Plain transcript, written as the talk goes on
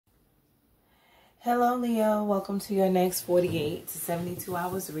Hello Leo, welcome to your next 48 to 72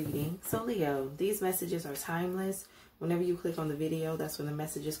 hours reading. So Leo, these messages are timeless. Whenever you click on the video, that's when the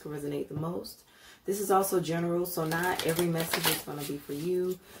messages can resonate the most. This is also general, so not every message is going to be for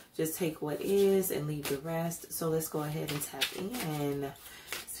you. Just take what is and leave the rest. So let's go ahead and tap in.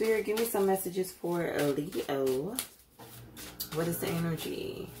 Spirit, give me some messages for Leo. What is the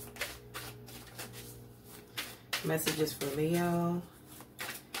energy? Messages for Leo.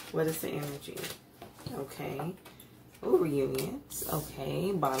 What is the energy? Okay. Oh, reunions.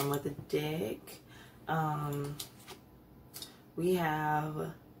 Okay. Bottom of the deck. We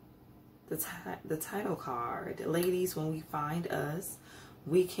have the title card. Ladies, when we find us,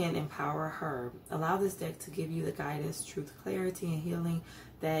 we can empower her. Allow this deck to give you the guidance, truth, clarity, and healing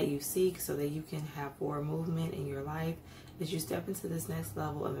that you seek so that you can have forward movement in your life as you step into this next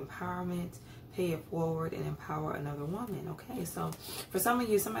level of empowerment. Pay it forward and empower another woman. Okay, so for some of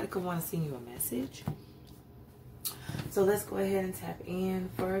you, somebody could want to send you a message. So let's go ahead and tap in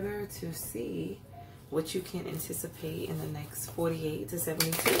further to see what you can anticipate in the next 48 to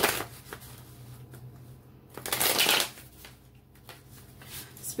 72.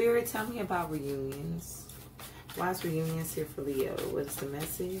 Spirit, tell me about reunions. Why is reunions here for Leo? What is the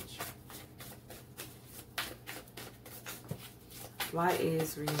message? Why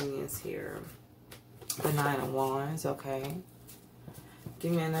is reunions here? The Nine of Wands, okay.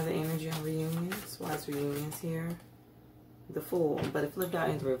 Give me another energy on reunions. Why is reunions here? The Fool, but it flipped out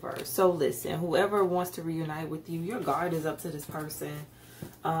in the reverse. So listen, whoever wants to reunite with you, your guard is up to this person.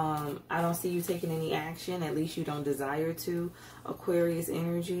 I don't see you taking any action. At least you don't desire to. Aquarius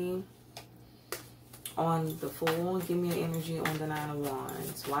energy on the Fool. Give me an energy on the Nine of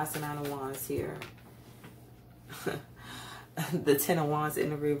Wands. Why is the Nine of Wands here? The Ten of Wands in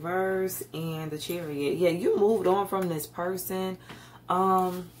the reverse and the Chariot. Yeah, you moved on from this person.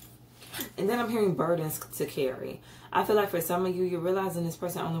 And then I'm hearing burdens to carry. I feel like for some of you, you're realizing this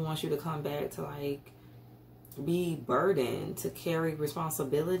person only wants you to come back to like be burdened, to carry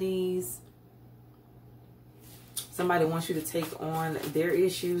responsibilities. Somebody wants you to take on their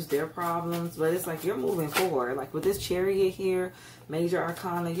issues, their problems, but it's like you're moving forward. Like with this Chariot here, Major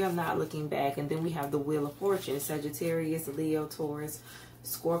Arcana, you're not looking back. And then we have the Wheel of Fortune, Sagittarius, Leo, Taurus,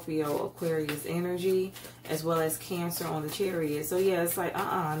 Scorpio, Aquarius energy, as well as Cancer on the Chariot. So yeah, it's like,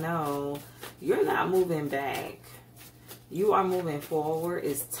 no, you're not moving back. You are moving forward.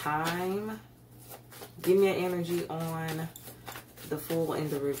 It's time. Give me an energy on the Fool in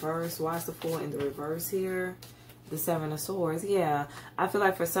the reverse. Why is the Fool in the reverse here? The Seven of Swords. Yeah, I feel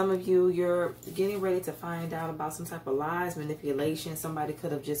like for some of you, you're getting ready to find out about some type of lies, manipulation. Somebody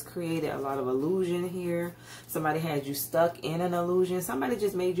could have just created a lot of illusion here. Somebody had you stuck in an illusion. Somebody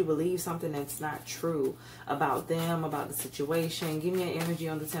just made you believe something that's not true about them, about the situation. Give me an energy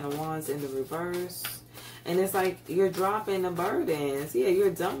on the Ten of Wands in the reverse. And it's like you're dropping the burdens. Yeah,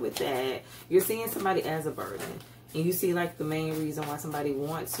 you're done with that. You're seeing somebody as a burden. And you see like the main reason why somebody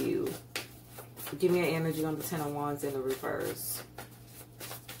wants you. Give me an energy on the Ten of Wands in the reverse.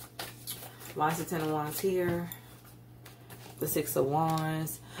 Why is the Ten of Wands here? The Six of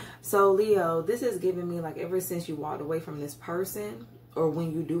Wands. So Leo, this is giving me like ever since you walked away from this person, or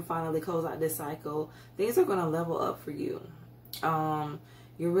when you do finally close out this cycle, things are going to level up for you.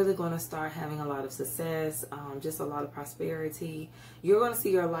 You're really going to start having a lot of success, just a lot of prosperity. You're going to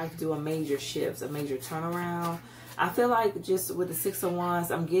see your life do a major shift, a major turnaround. I feel like just with the Six of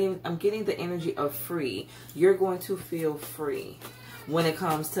Wands, I'm getting the energy of free. You're going to feel free when it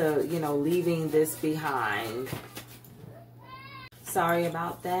comes to, you know, leaving this behind. Sorry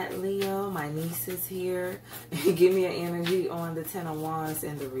about that, Leo. My niece is here. Give me an energy on the Ten of Wands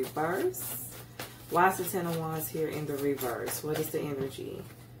in the reverse. Why is the Ten of Wands here in the reverse? What is the energy?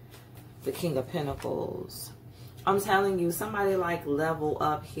 The King of Pentacles. I'm telling you, somebody like level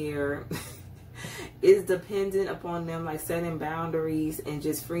up here is dependent upon them like setting boundaries and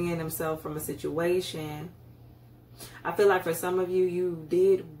just freeing themselves from a situation. I feel like for some of you, you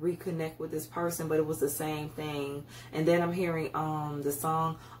did reconnect with this person, but it was the same thing. And then I'm hearing the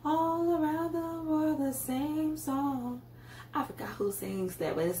song, All Around the World, the same song. I forgot who sings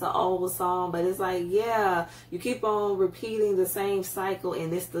that, but it's an old song. But it's like, yeah, you keep on repeating the same cycle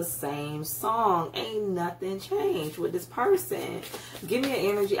and it's the same song. Ain't nothing changed with this person. Give me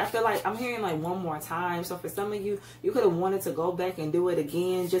an energy. I feel like I'm hearing like one more time. So for some of you, you could have wanted to go back and do it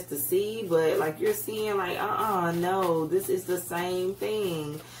again just to see. But like you're seeing like, no, this is the same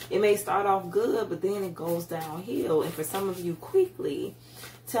thing. It may start off good, but then it goes downhill. And for some of you, quickly.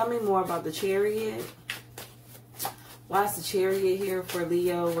 Tell me more about the Chariot. Why is the Chariot here for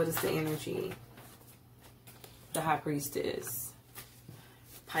Leo? What is the energy? The High Priestess.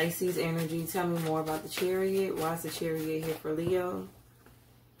 Pisces energy. Tell me more about the Chariot. Why is the Chariot here for Leo?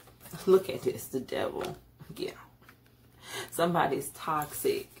 Look at this, the Devil. Yeah. Somebody's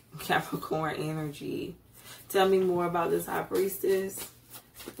toxic. Capricorn energy. Tell me more about this High Priestess.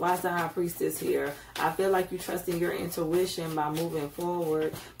 Why is the High Priestess here? I feel like you're trusting your intuition by moving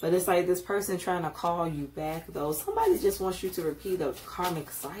forward. But it's like this person trying to call you back, though. Somebody just wants you to repeat a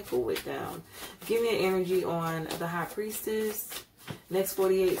karmic cycle with them. Give me an energy on the High Priestess. Next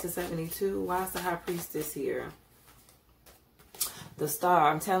 48 to 72. Why is the High Priestess here? The Star.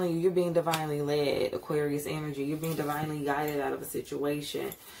 I'm telling you, you're being divinely led. Aquarius energy. You're being divinely guided out of a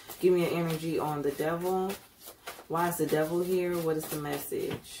situation. Give me an energy on the Devil. Why is the Devil here? What is the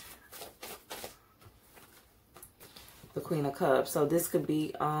message? The Queen of Cups. So this could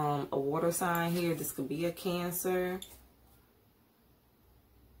be a water sign here. This could be a Cancer.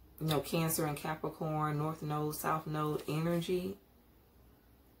 You know, Cancer and Capricorn, North Node, South Node energy.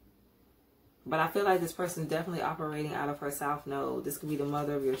 But I feel like this person is definitely operating out of her South Node. This could be the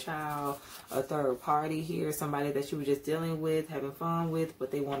mother of your child, a third party here, somebody that you were just dealing with, having fun with,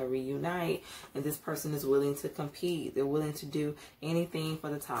 but they want to reunite. And this person is willing to compete. They're willing to do anything for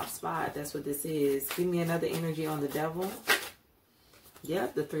the top spot. That's what this is. Give me another energy on the Devil.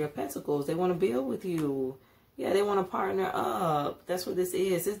 Yep, the Three of Pentacles. They want to build with you. Yeah, they want to partner up. That's what this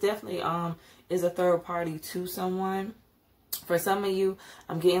is. This definitely is a third party to someone. For some of you,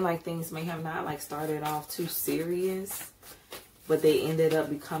 I'm getting like things may have not like started off too serious, but they ended up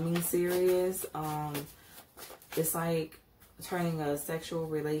becoming serious. It's like turning a sexual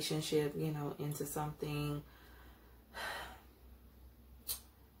relationship, you know, into something,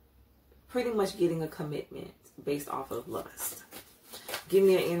 pretty much getting a commitment based off of lust. Give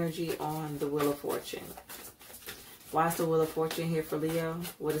me an energy on the Wheel of Fortune. Why is the Wheel of Fortune here for Leo?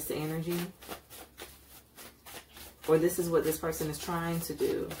 What is the energy? Or this is what this person is trying to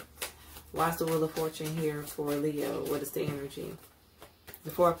do. Why is the Wheel of Fortune here for Leo? What is the energy? The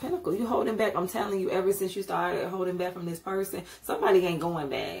Four of Pentacles. You holding back. I'm telling you, ever since you started holding back from this person, somebody ain't going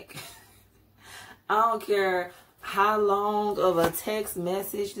back. I don't care how long of a text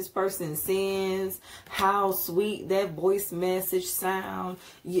message this person sends, how sweet that voice message sound.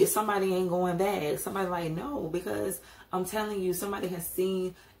 Yeah, somebody ain't going back. Somebody like, no, because I'm telling you, somebody has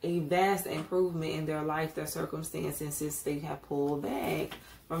seen a vast improvement in their life, their circumstances, since they have pulled back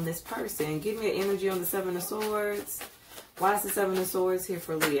from this person. Give me an energy on the Seven of Swords. Why is the Seven of Swords here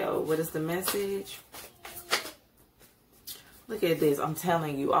for Leo? What is the message? Look at this. I'm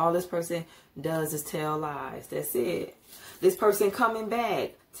telling you, all this person does is tell lies. That's it. This person coming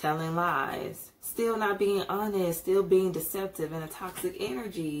back, telling lies. Still not being honest. Still being deceptive and a toxic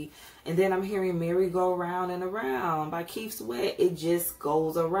energy. And then I'm hearing merry-go-round and around by Keith Sweat. It just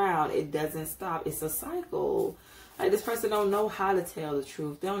goes around. It doesn't stop. It's a cycle. Like, this person don't know how to tell the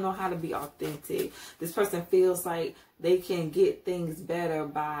truth. They don't know how to be authentic. This person feels like they can get things better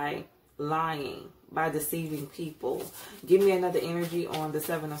by lying, by deceiving people. Give me another energy on the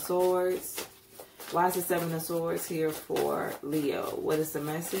Seven of Swords. Why is the Seven of Swords here for Leo? What is the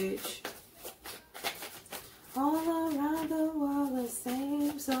message? All around the world, the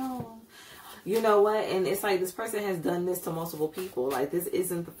same song. You know what? And it's like this person has done this to multiple people. Like, this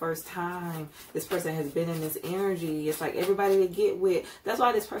isn't the first time this person has been in this energy. It's like everybody they get with. That's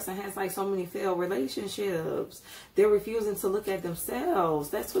why this person has like so many failed relationships. They're refusing to look at themselves.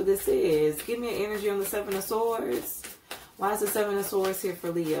 That's what this is. Give me an energy on the Seven of Swords. Why is the Seven of Swords here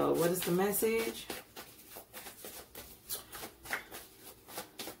for Leo? What is the message?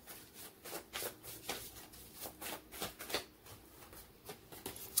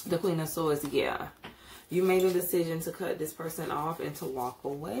 The Queen of Swords, yeah. You made a decision to cut this person off and to walk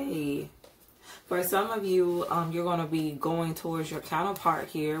away. For some of you, you're going to be going towards your counterpart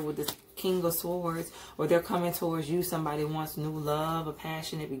here with this King of Swords, or they're coming towards you. Somebody wants new love, a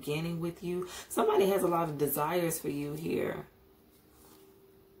passionate beginning with you. Somebody has a lot of desires for you here.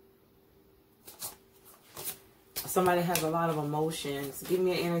 Somebody has a lot of emotions. Give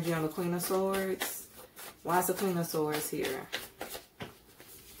me an energy on the Queen of Swords. Why is the Queen of Swords here?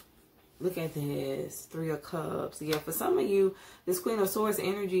 Look at this. Three of Cups. Yeah, for some of you, this Queen of Swords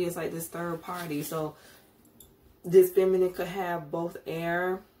energy is like this third party. So this feminine could have both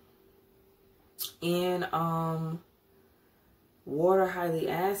air and water highly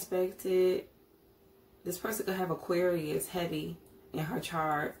aspected. This person could have Aquarius heavy in her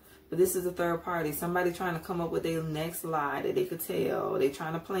chart. But this is a third party. Somebody trying to come up with their next lie that they could tell. They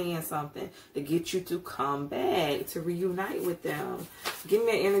trying to plan something to get you to come back, to reunite with them. Give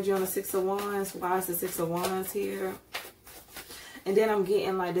me an energy on the Six of Wands. Why is the Six of Wands here? And then I'm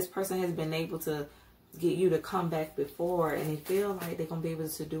getting like this person has been able to get you to come back before, and they feel like they're going to be able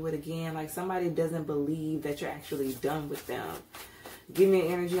to do it again. Like somebody doesn't believe that you're actually done with them. Give me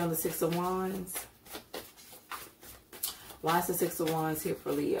an energy on the Six of Wands. Why is the Six of Wands here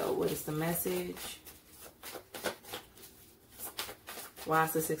for Leo? What is the message? Why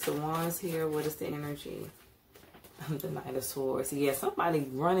is the Six of Wands here? What is the energy? The Knight of Swords. Yeah, somebody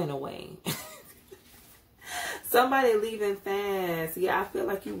running away. Somebody leaving fast. Yeah, I feel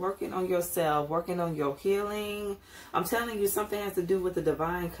like you're working on yourself, working on your healing. I'm telling you, something has to do with the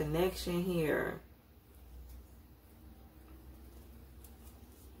divine connection here.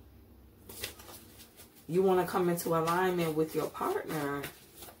 You want to come into alignment with your partner.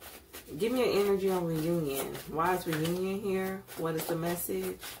 Give me an energy on reunion. Why is reunion here? What is the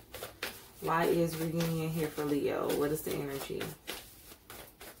message? Why is reunion here for Leo? What is the energy?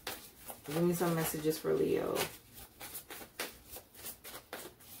 Give me some messages for Leo.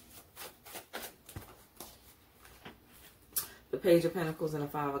 The Page of Pentacles and the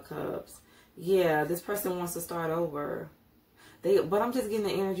Five of Cups. Yeah, this person wants to start over. But I'm just getting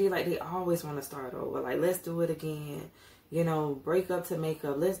the energy like they always want to start over. Like, let's do it again. You know, break up to make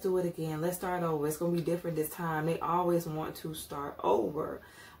up. Let's do it again. Let's start over. It's going to be different this time. They always want to start over.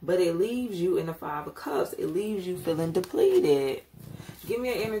 But it leaves you in the Five of Cups. It leaves you feeling depleted. Give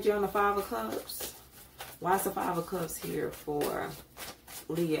me an energy on the Five of Cups. Why is the Five of Cups here for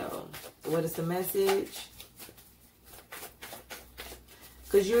Leo? What is the message?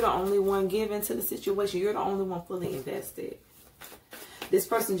 Because you're the only one giving to the situation. You're the only one fully invested. This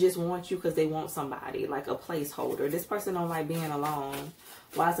person just wants you because they want somebody, like a placeholder. This person don't like being alone.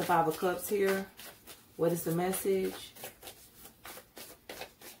 Why is the Five of Cups here? What is the message?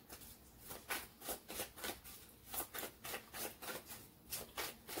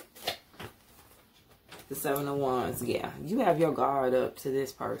 The Seven of Wands. Yeah, you have your guard up to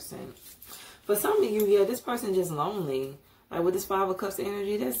this person. For some of you, yeah, this person just lonely. Like with this Five of Cups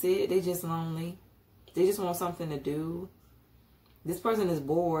energy, that's it. They just lonely. They just want something to do. This person is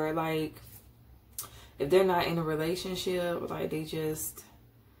bored. Like, if they're not in a relationship, like they just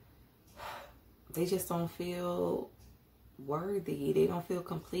don't feel worthy. They don't feel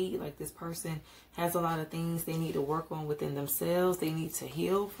complete. Like this person has a lot of things they need to work on within themselves. They need to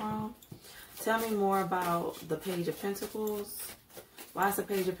heal from. Tell me more about the Page of Pentacles. Why is the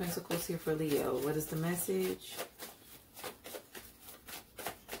Page of Pentacles here for Leo? What is the message?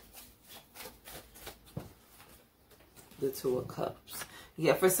 The Two of Cups.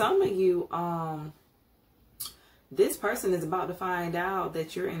 Yeah, for some of you, this person is about to find out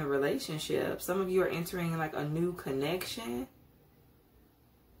that you're in a relationship. Some of you are entering like a new connection.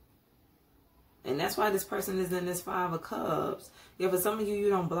 And that's why this person is in this Five of Cups. Yeah, for some of you, you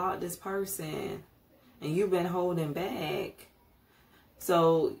don't block this person. And you've been holding back.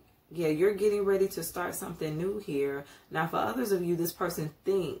 So, yeah, you're getting ready to start something new here. Now, for others of you, this person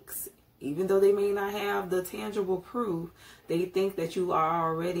thinks, even though they may not have the tangible proof, they think that you are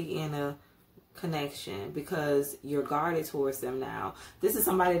already in a connection because you're guarded towards them now. This is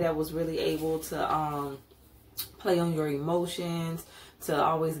somebody that was really able to play on your emotions, to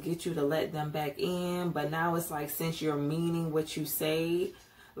always get you to let them back in. But now it's like, since you're meaning what you say,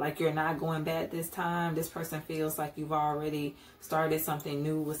 like you're not going back this time, this person feels like you've already started something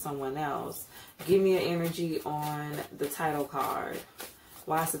new with someone else. Give me an energy on the title card.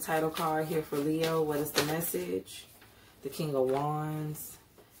 Why is the title card here for Leo? What is the message? The King of Wands.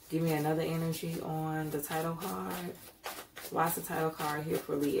 Give me another energy on the title card. Why is the title card here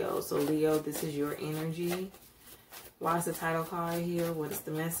for Leo? So Leo, this is your energy. Why is the title card here? What is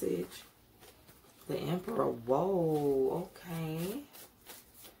the message? The Emperor. Whoa, okay.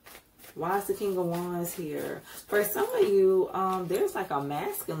 Why is the King of Wands here? For some of you, there's like a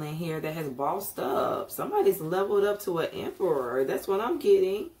masculine here that has bossed up. Somebody's leveled up to an emperor. That's what I'm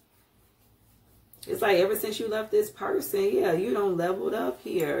getting. It's like ever since you left this person, yeah, you don't leveled up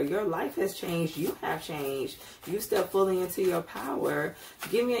here. Your life has changed. You have changed. You step fully into your power.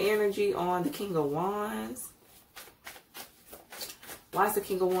 Give me an energy on the King of Wands. Why is the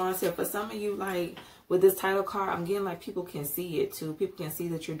King of Wands here? For some of you, like, with this title card, I'm getting like people can see it too. People can see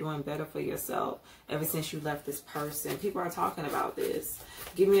that you're doing better for yourself ever since you left this person. People are talking about this.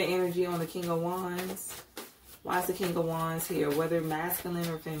 Give me an energy on the King of Wands. Why is the King of Wands here? Whether masculine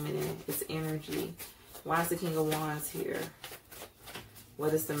or feminine, it's energy. Why is the King of Wands here?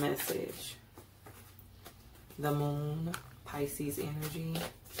 What is the message? The Moon, Pisces energy.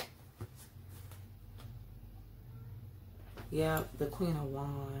 Yep, the Queen of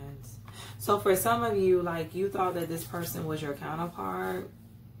Wands. So for some of you, like, you thought that this person was your counterpart.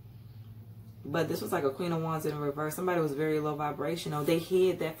 But this was like a Queen of Wands in reverse. Somebody was very low vibrational. They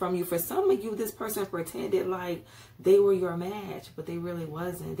hid that from you. For some of you, this person pretended like they were your match, but they really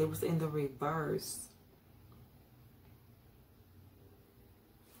wasn't. They was in the reverse.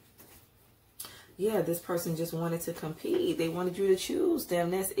 Yeah, this person just wanted to compete. They wanted you to choose them.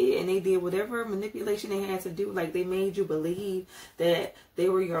 That's it. And they did whatever manipulation they had to do. Like, they made you believe that they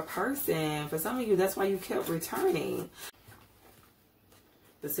were your person. For some of you, that's why you kept returning.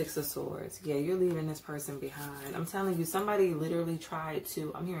 The Six of Swords. Yeah, you're leaving this person behind. I'm telling you, somebody literally tried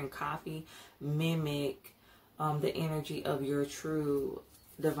to, I'm hearing copy, mimic the energy of your true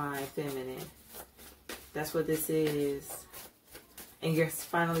divine feminine. That's what this is. And you're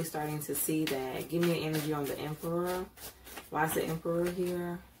finally starting to see that. Give me an energy on the Emperor. Why is the Emperor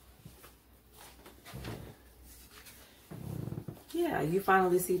here? Yeah, you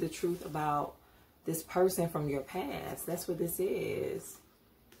finally see the truth about this person from your past. That's what this is.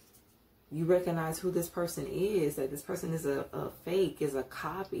 You recognize who this person is. That this person is a fake, is a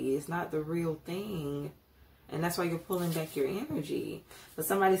copy. It's not the real thing. And that's why you're pulling back your energy. But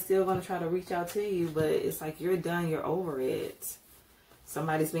somebody's still going to try to reach out to you. But it's like you're done. You're over it.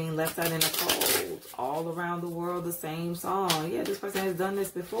 Somebody's being left out in the cold. All around the world, the same song. Yeah, this person has done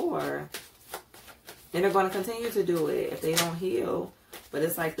this before. And they're going to continue to do it if they don't heal. But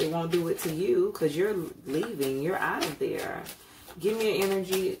it's like they won't do it to you because you're leaving. You're out of there. Give me an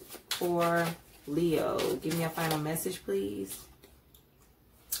energy for Leo. Give me a final message, please.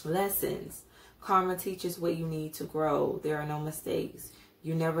 Lessons. Karma teaches what you need to grow. There are no mistakes.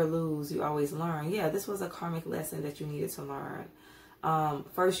 You never lose. You always learn. Yeah, this was a karmic lesson that you needed to learn.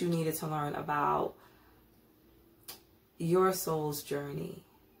 First, you needed to learn about your soul's journey.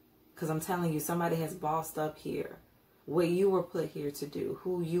 Because I'm telling you, somebody has bossed up here. What you were put here to do.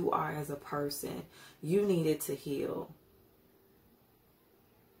 Who you are as a person. You needed to heal.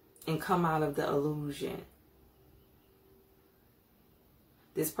 And come out of the illusion.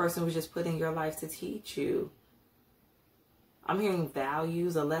 This person was just put in your life to teach you. I'm hearing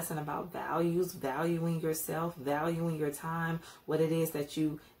values, a lesson about values, valuing yourself, valuing your time, what it is that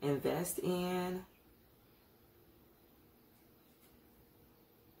you invest in.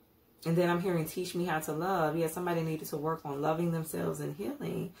 And then I'm hearing teach me how to love. Yeah, somebody needed to work on loving themselves and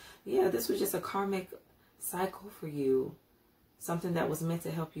healing. Yeah, this was just a karmic cycle for you. Something that was meant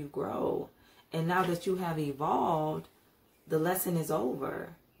to help you grow. And now that you have evolved, the lesson is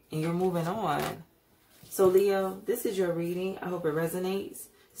over and you're moving on. So Leo, this is your reading. I hope it resonates.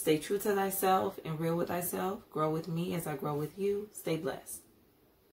 Stay true to thyself and real with thyself. Grow with me as I grow with you. Stay blessed.